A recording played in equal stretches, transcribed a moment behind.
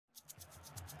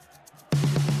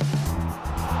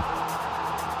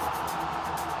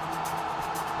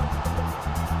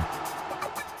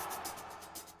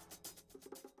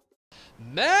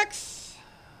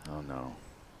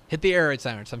Hit the air, it's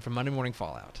time for Monday Morning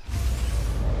Fallout.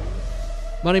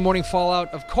 Monday Morning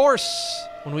Fallout, of course,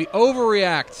 when we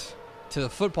overreact to the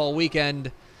football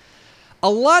weekend. A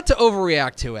lot to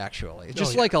overreact to, actually.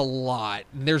 Just like a lot.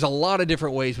 There's a lot of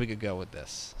different ways we could go with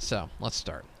this. So let's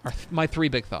start. My 3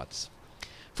 big thoughts.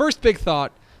 First big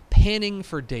thought, panning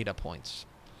for data points.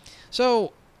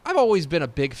 So I've always been a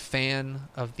big fan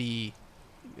of I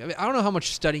don't know how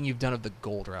much studying you've done of the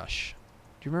Gold Rush.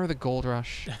 Do you remember the Gold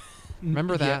Rush?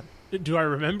 Remember that? Do I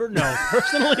remember? No.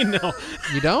 Personally, no.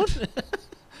 You don't?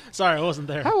 Sorry, I wasn't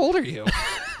there. How old are you?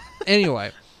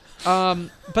 Anyway.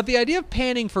 But the idea of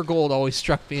panning for gold always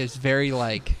struck me as very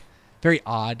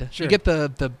odd. Sure. You get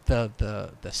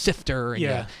the sifter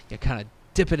and you kind of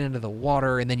dip it into the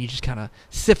water and then you just kind of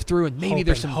sift through and maybe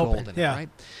there's some gold in it, right?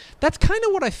 That's kind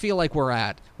of what I feel like we're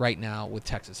at right now with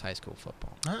Texas high school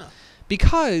football.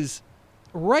 Because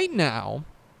right now,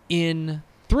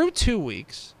 through 2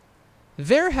 weeks,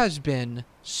 there has been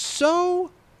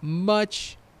so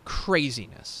much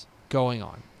craziness going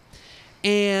on.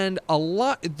 And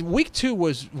week 2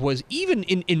 was even,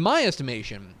 in my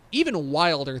estimation, even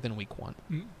wilder than week 1.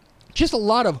 Mm-hmm. Just a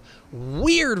lot of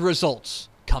weird results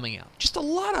coming out. Just a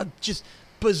lot of just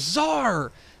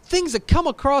bizarre things that come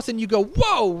across and you go,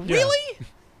 whoa, really?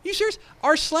 You serious?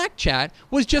 Our Slack chat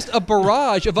was just a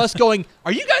barrage of us going,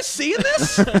 are you guys seeing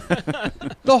this?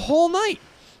 The whole night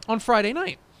on Friday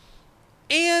night.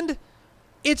 And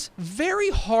it's very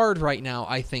hard right now,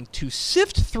 I think, to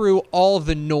sift through all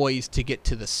the noise to get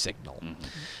to the signal. Mm-hmm.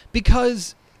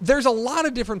 Because there's a lot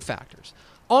of different factors.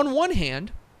 On one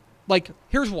hand,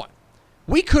 here's one.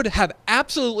 We could have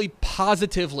absolutely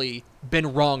positively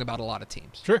been wrong about a lot of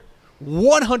teams. Sure.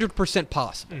 100%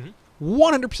 possible. Mm-hmm.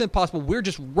 100% possible we're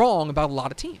just wrong about a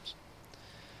lot of teams.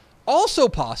 Also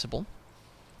possible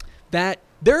that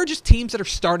there are just teams that are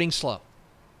starting slow.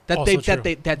 There's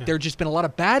just been a lot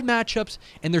of bad matchups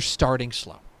and they're starting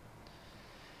slow.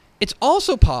 It's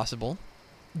also possible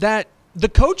that the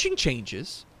coaching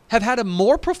changes have had a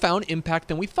more profound impact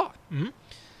than we thought. Mm-hmm.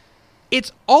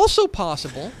 It's also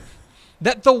possible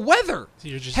that the weather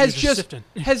has just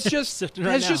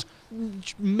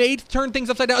turned things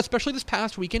upside down, especially this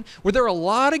past weekend, where there are a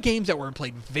lot of games that were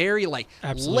played very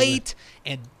late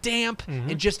and damp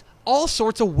and just all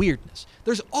sorts of weirdness.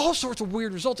 There's all sorts of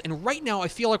weird results, and right now I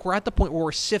feel like we're at the point where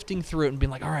we're sifting through it and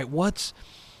being like, all right,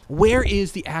 where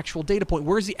is the actual data point?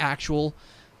 Where's the actual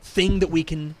thing that we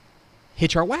can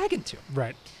hitch our wagon to?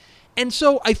 Right. And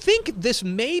so I think this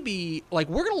may be, we're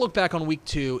going to look back on week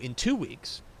 2 in 2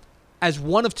 weeks as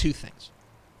one of two things.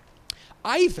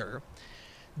 Either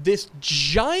this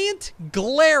giant,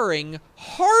 glaring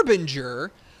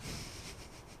harbinger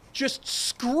just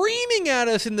screaming at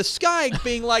us in the sky,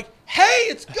 being like, hey,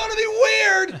 it's going to be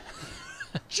weird.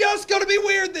 Just going to be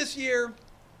weird this year.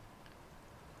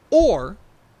 Or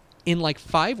in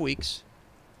 5 weeks,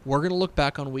 we're going to look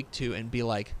back on week 2 and be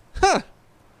like, that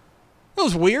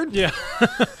was weird. Yeah.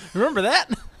 Remember that?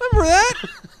 Remember that?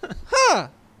 Huh.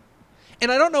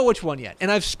 And I don't know which one yet.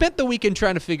 And I've spent the weekend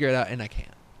trying to figure it out, and I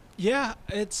can't. Yeah,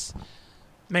 it's...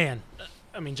 Man,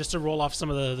 I mean, just to roll off some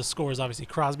of the scores, obviously,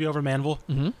 Crosby over Manville.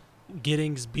 Mm-hmm.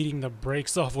 Giddings beating the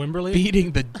brakes off Wimberley.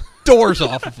 Beating the doors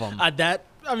off of them.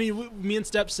 Me and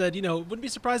Steph said, wouldn't be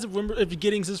surprised if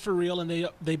Giddings is for real and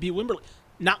they beat Wimberley.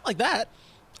 Not like that.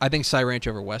 I think Cy Ranch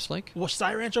over Westlake. Well,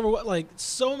 Cy Ranch over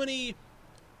so many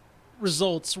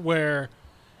results where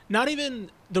not even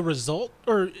the result,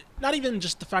 or not even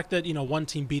just the fact that one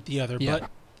team beat the other, but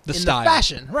the in style, the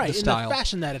fashion, right? The in style. The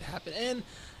fashion that it happened, and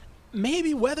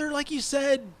maybe weather, like you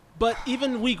said, but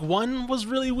even week 1 was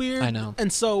really weird. I know,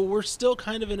 and so we're still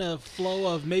kind of in a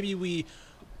flow of maybe we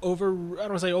I don't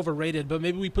want to say overrated, but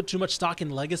maybe we put too much stock in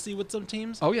legacy with some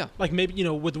teams. Oh, yeah. Maybe,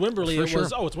 with Wimberley, for it sure.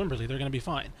 was, it's Wimberley. They're going to be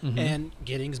fine. Mm-hmm. And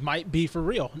Giddings might be for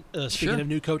real, speaking of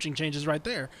new coaching changes right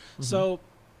there. Mm-hmm. So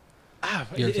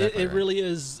it really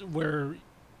is where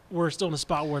we're still in a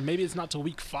spot where maybe it's not till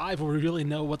week 5 where we really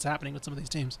know what's happening with some of these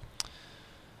teams.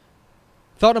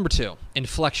 Thought number 2,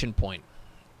 inflection point.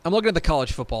 I'm looking at the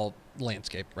college football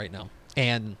landscape right now,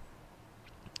 and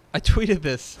I tweeted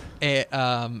this, and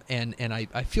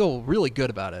I feel really good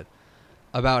about it,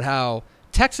 about how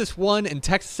Texas won and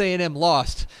Texas A&M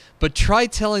lost, but try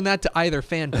telling that to either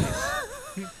fan base.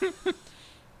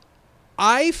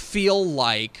 I feel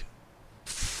like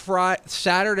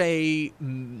Saturday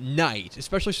night,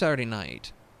 especially Saturday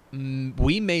night,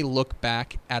 we may look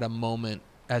back at a moment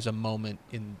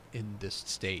in this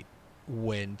state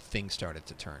when things started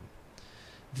to turn.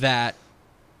 That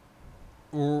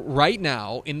right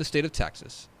now in the state of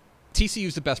Texas, TCU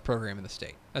is the best program in the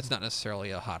state. That's not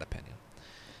necessarily a hot opinion.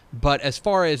 But as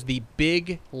far as the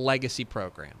big legacy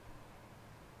program,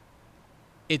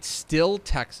 it's still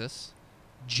Texas,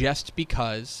 just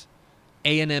because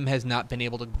A&M has not been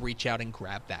able to reach out and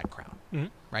grab that crown. Mm-hmm.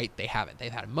 Right? They haven't.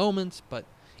 They've had moments, but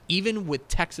even with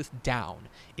Texas down,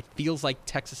 it feels like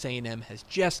Texas A&M has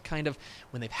just kind of,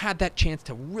 when they've had that chance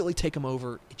to really take them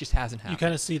over, it just hasn't happened. You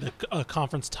kind of see the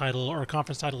conference title or a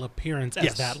conference title appearance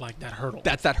as that hurdle.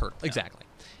 That's that hurdle, exactly.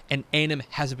 And A&M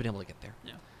hasn't been able to get there.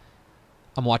 Yeah.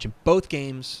 I'm watching both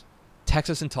games,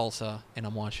 Texas and Tulsa, and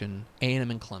I'm watching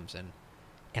A&M and Clemson,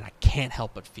 and I can't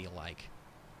help but feel like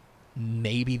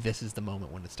maybe this is the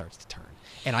moment when it starts to turn.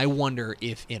 And I wonder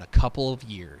if in a couple of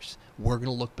years we're going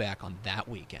to look back on that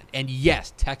weekend. And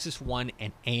yes, Texas won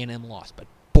and A&M lost, but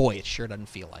boy, it sure doesn't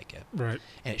feel like it. Right.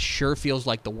 And it sure feels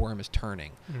like the worm is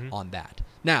turning on that.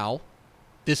 Now,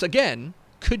 this again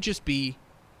could just be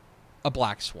a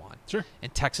black swan. Sure.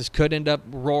 And Texas could end up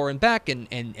roaring back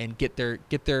and get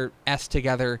their S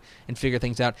together and figure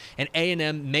things out. And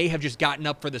A&M may have just gotten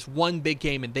up for this one big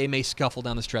game, and they may scuffle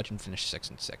down the stretch and finish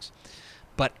 6-6.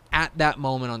 But at that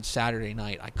moment on Saturday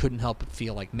night, I couldn't help but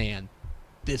feel like, man,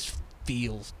 this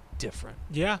feels different.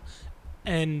 Yeah.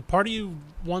 And part of you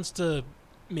wants to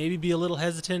maybe be a little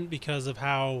hesitant because of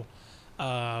how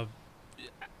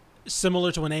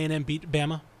similar to when A&M beat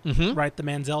Bama. Mm-hmm. Right, the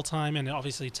Manziel time, and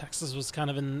obviously Texas was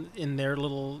kind of in their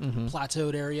little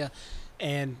plateaued area,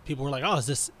 and people were like, "Oh, is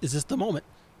this the moment?"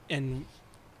 And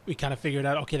we kind of figured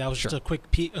out, okay, that was just a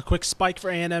quick spike for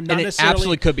A&M. And it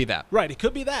absolutely could be that. Right, it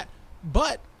could be that,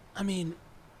 but I mean,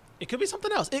 it could be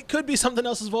something else. It could be something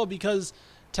else as well because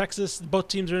Texas, both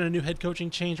teams are in a new head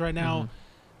coaching change right now.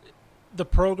 The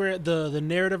program, the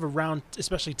narrative around,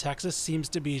 especially Texas, seems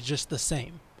to be just the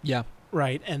same. Yeah.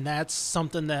 Right, and that's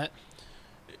something that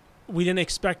we didn't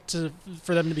expect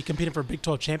for them to be competing for Big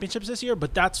 12 championships this year,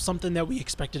 but that's something that we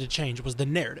expected to change was the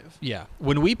narrative. Yeah.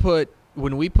 When we put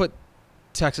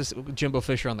Texas Jimbo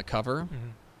Fisher on the cover,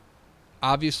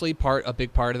 obviously a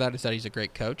big part of that is that he's a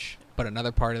great coach, but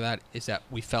another part of that is that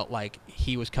we felt like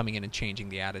he was coming in and changing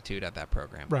the attitude at that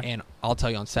program. Right. And I'll tell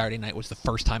you, on Saturday night was the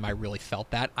first time I really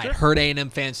felt that. Sure. I'd heard A&M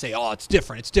fans say, "Oh, it's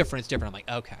different, it's different, it's different." I'm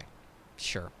like, okay,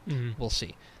 sure, we'll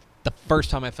see. The first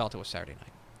time I felt it was Saturday night.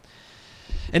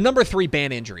 And number 3,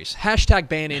 ban injuries. #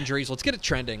 ban injuries. Let's get it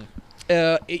trending.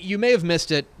 You may have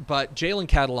missed it, but Jalen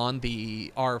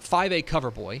Catalon, our 5A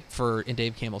cover boy in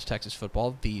Dave Campbell's Texas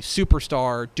football, the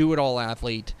superstar, do-it-all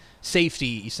athlete,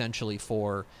 safety essentially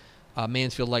for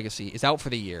Mansfield Legacy, is out for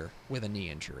the year with a knee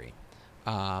injury.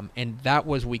 And that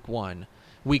was week 1.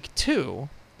 Week 2,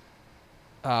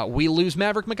 we lose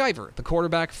Maverick McIver, the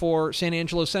quarterback for San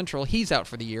Angelo Central. He's out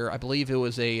for the year. I believe it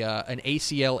was an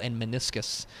ACL and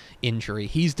meniscus injury.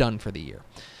 He's done for the year.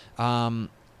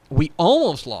 We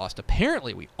almost lost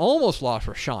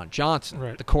Rashawn Johnson,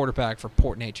 right, the quarterback for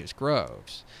Port Neches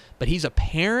Groves. But he's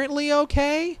apparently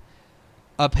okay.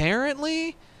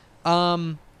 Apparently.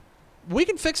 We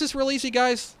can fix this real easy,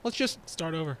 guys. Let's just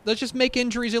start over. Let's just make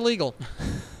injuries illegal.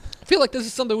 I feel like this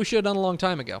is something we should have done a long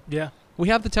time ago. Yeah. We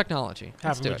have the technology.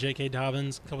 Happened with J.K.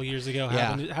 Dobbins a couple years ago.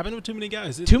 Yeah. Happened with too many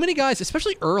guys. Too many guys,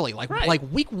 especially early, like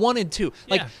week 1 and 2.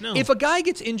 Like, yeah, no. If a guy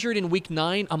gets injured in week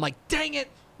 9, I'm like, dang it.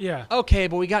 Yeah. Okay,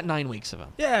 but we got 9 weeks of him.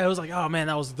 Yeah, it was like, oh man,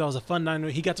 that was a fun 9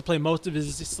 weeks. He got to play most of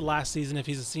his last season if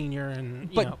he's a senior,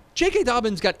 but J.K.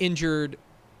 Dobbins got injured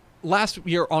last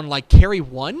year on like carry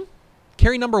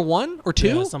number 1 or 2,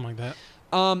 yeah, something like that.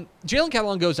 Jalen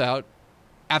Catalon goes out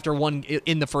after 1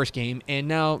 in the first game, and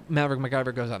now Maverick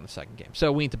McIver goes out in the second game.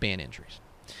 So we need to ban injuries.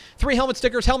 3 helmet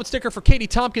stickers. Helmet sticker for Katie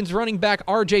Tompkins, running back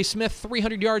R.J. Smith,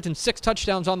 300 yards and 6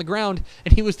 touchdowns on the ground,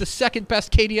 and he was the second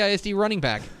best Katy ISD running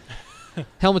back.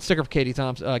 Helmet sticker for Katie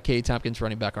Tompkins,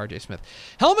 running back R.J. Smith.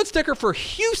 Helmet sticker for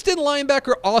Houston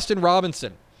linebacker Austin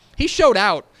Robinson. He showed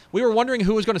out. We were wondering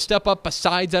who was going to step up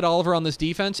besides Ed Oliver on this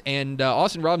defense, and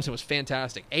Austin Robinson was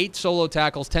fantastic. 8 solo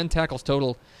tackles, 10 tackles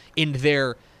total in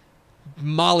their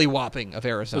mollywhopping of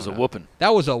Arizona. It was a whooping.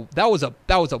 That was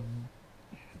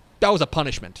a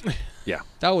punishment. Yeah.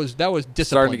 That was discipline.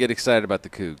 Starting to get excited about the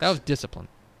Cougs. That was discipline.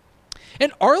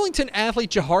 And Arlington athlete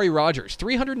Jahari Rogers,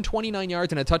 329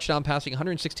 yards and a touchdown passing,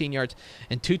 116 yards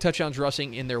and 2 touchdowns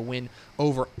rushing in their win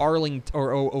over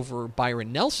over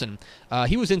Byron Nelson.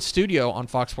 He was in studio on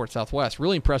Fox Sports Southwest.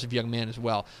 Really impressive young man as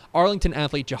well. Arlington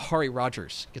athlete Jahari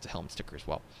Rogers gets a helmet sticker as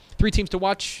well. 3 teams to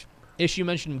watch. Ish, you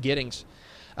mentioned Giddings.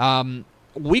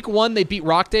 Week 1, they beat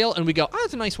Rockdale, and we go,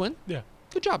 that's a nice win. Yeah.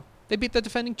 Good job. They beat the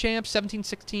defending champs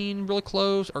 17-16, really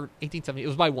close, or 18-17. It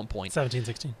was by 1 point.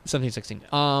 17-16. 17-16.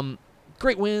 Yeah.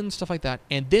 Great wins, stuff like that.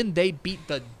 And then they beat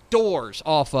the doors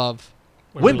off of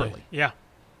Wimberley. Yeah.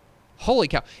 Holy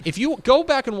cow. If you go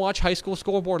back and watch High School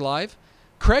Scoreboard Live,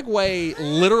 Craig Way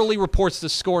literally reports the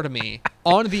score to me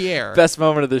on the air. Best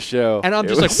moment of the show. And I'm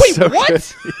just like, wait, so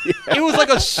what? Yeah. It was like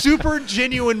a super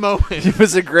genuine moment. It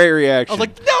was a great reaction. I was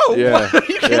like, no, what? Are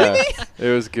you kidding me? It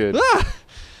was good.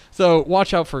 So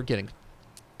watch out for getting.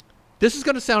 This is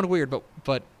going to sound weird,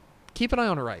 but keep an eye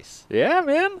on Rice. Yeah,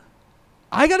 man.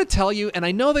 I got to tell you, and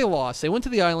I know they lost. They went to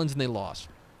the islands and they lost.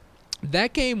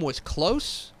 That game was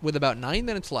close with about 9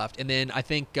 minutes left, and then I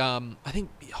think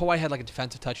Hawaii had like a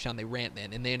defensive touchdown. They ran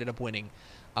in, and they ended up winning,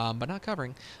 but not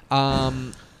covering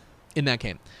in that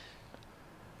game.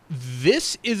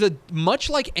 This is much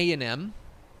like A&M.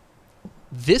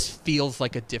 This feels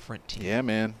like a different team. Yeah,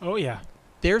 man. Oh yeah.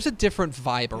 There's a different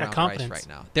vibe around Rice right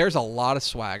now. There's a lot of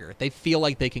swagger. They feel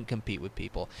like they can compete with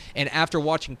people. And after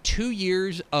watching 2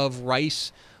 years of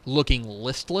Rice looking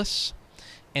listless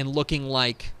and looking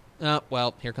like,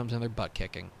 well, here comes another butt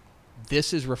kicking,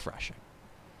 this is refreshing.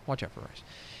 Watch out for Rice.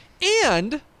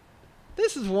 And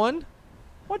this is one.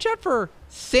 Watch out for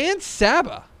San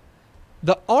Saba.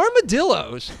 The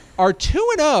Armadillos are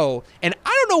 2-0, and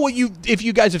I don't know if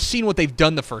you guys have seen what they've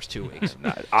done the first 2 weeks.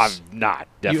 I'm not.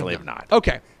 Definitely have not.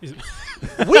 Okay.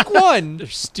 Week 1, they're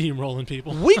steamrolling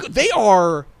people. They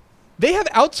have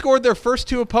outscored their first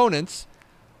 2 opponents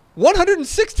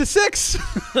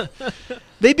 106-6.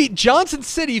 They beat Johnson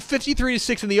City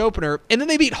 53-6 in the opener, and then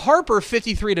they beat Harper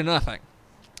 53-0. They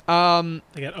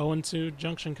got 0-2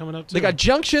 Junction coming up too. They got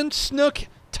Junction, Snook,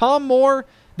 Tom Moore.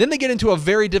 Then they get into a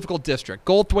very difficult district.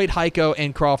 Goldthwaite, Heiko,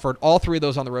 and Crawford, all 3 of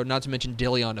those on the road, not to mention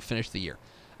Dillon to finish the year.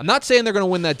 I'm not saying they're going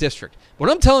to win that district. What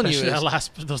I'm telling you is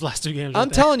those last 2 games. I'm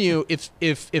telling you, if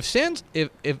San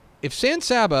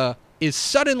Saba is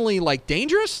suddenly like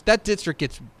dangerous, that district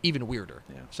gets even weirder.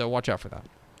 Yeah. So watch out for that.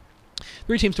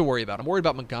 3 teams to worry about. I'm worried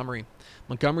about Montgomery.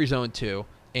 Montgomery's 0-2,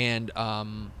 and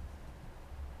kind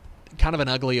of an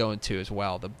ugly 0-2 as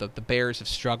well. The Bears have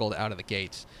struggled out of the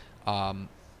gates.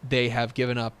 They have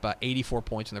given up 84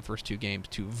 points in their first 2 games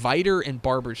to Viter and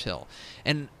Barbers Hill.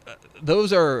 And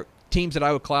those are teams that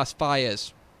I would classify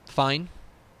as fine.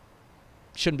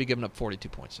 Shouldn't be giving up 42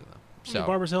 points to them. So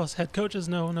Barbers Hill's head coach is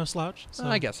no slouch. So.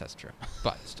 I guess that's true.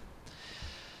 But still.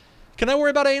 Can I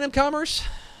worry about A&M Commerce?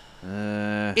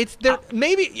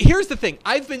 Maybe here's the thing.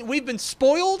 We've been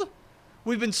spoiled.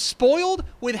 We've been spoiled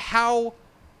with how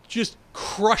just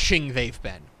crushing they've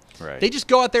been. Right. They just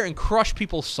go out there and crush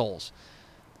people's souls.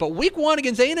 But week 1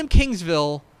 against A&M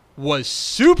Kingsville was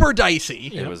super dicey.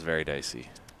 It was very dicey.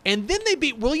 And then they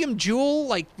beat William Jewell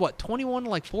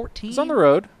 21-14. It's on the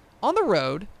road. On the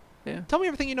road. Yeah. Tell me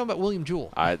everything you know about William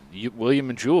Jewell.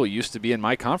 William and Jewell used to be in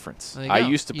my conference. I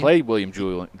used to play William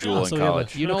Jewell in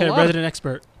college. Resident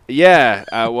expert. Yeah.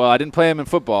 Well, I didn't play him in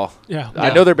football. Yeah.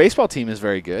 I know their baseball team is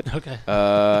very good. Okay.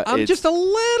 I'm just a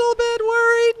little bit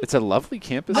worried. It's a lovely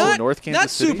campus in North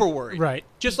Kansas City. Not super worried. Right.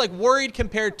 Just like worried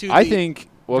compared to I think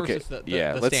okay. The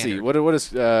let's standard. see. What is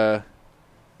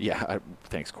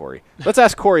thanks, Corey. Let's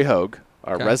ask Corey Hogue,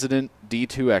 our resident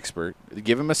D2 expert.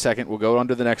 Give him a second. We'll go on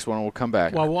to the next one and we'll come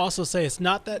back. Well, we'll also say it's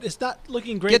not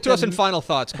looking great. Get to us in final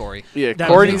thoughts, Corey. Yeah,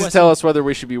 Corey needs to tell us whether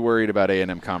we should be worried about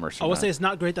A&M Commerce or I will not. say it's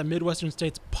not great that Midwestern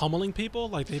State's pummeling people.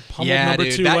 Like they pummeled number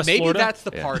 2 West maybe Florida. That's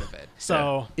the part of it.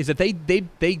 So is that they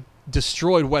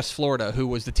destroyed West Florida, who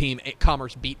was the team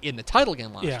Commerce beat in the title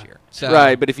game last year. So.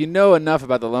 Right, but if you know enough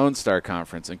about the Lone Star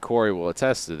Conference, and Corey will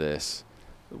attest to this,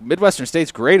 Midwestern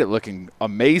State's great at looking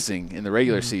amazing in the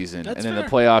regular season, and then the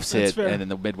playoffs hit, and then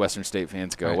the Midwestern State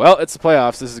fans go, "Well, it's the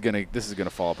playoffs. This is gonna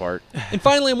fall apart." And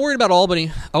finally, I'm worried about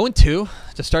Albany. 0-2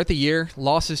 to start the year.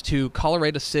 Losses to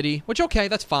Colorado City, which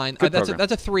that's fine. That's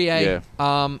a 3A.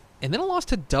 Yeah. And then a loss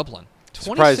to Dublin,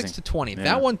 26-20. Yeah.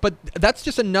 That one, but that's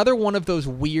just another one of those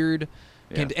weird.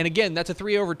 Yeah. And again, that's a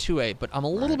 3 over 2A. But I'm a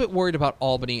little bit worried about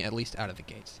Albany, at least out of the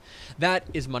gates. That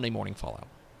is Monday Morning Fallout.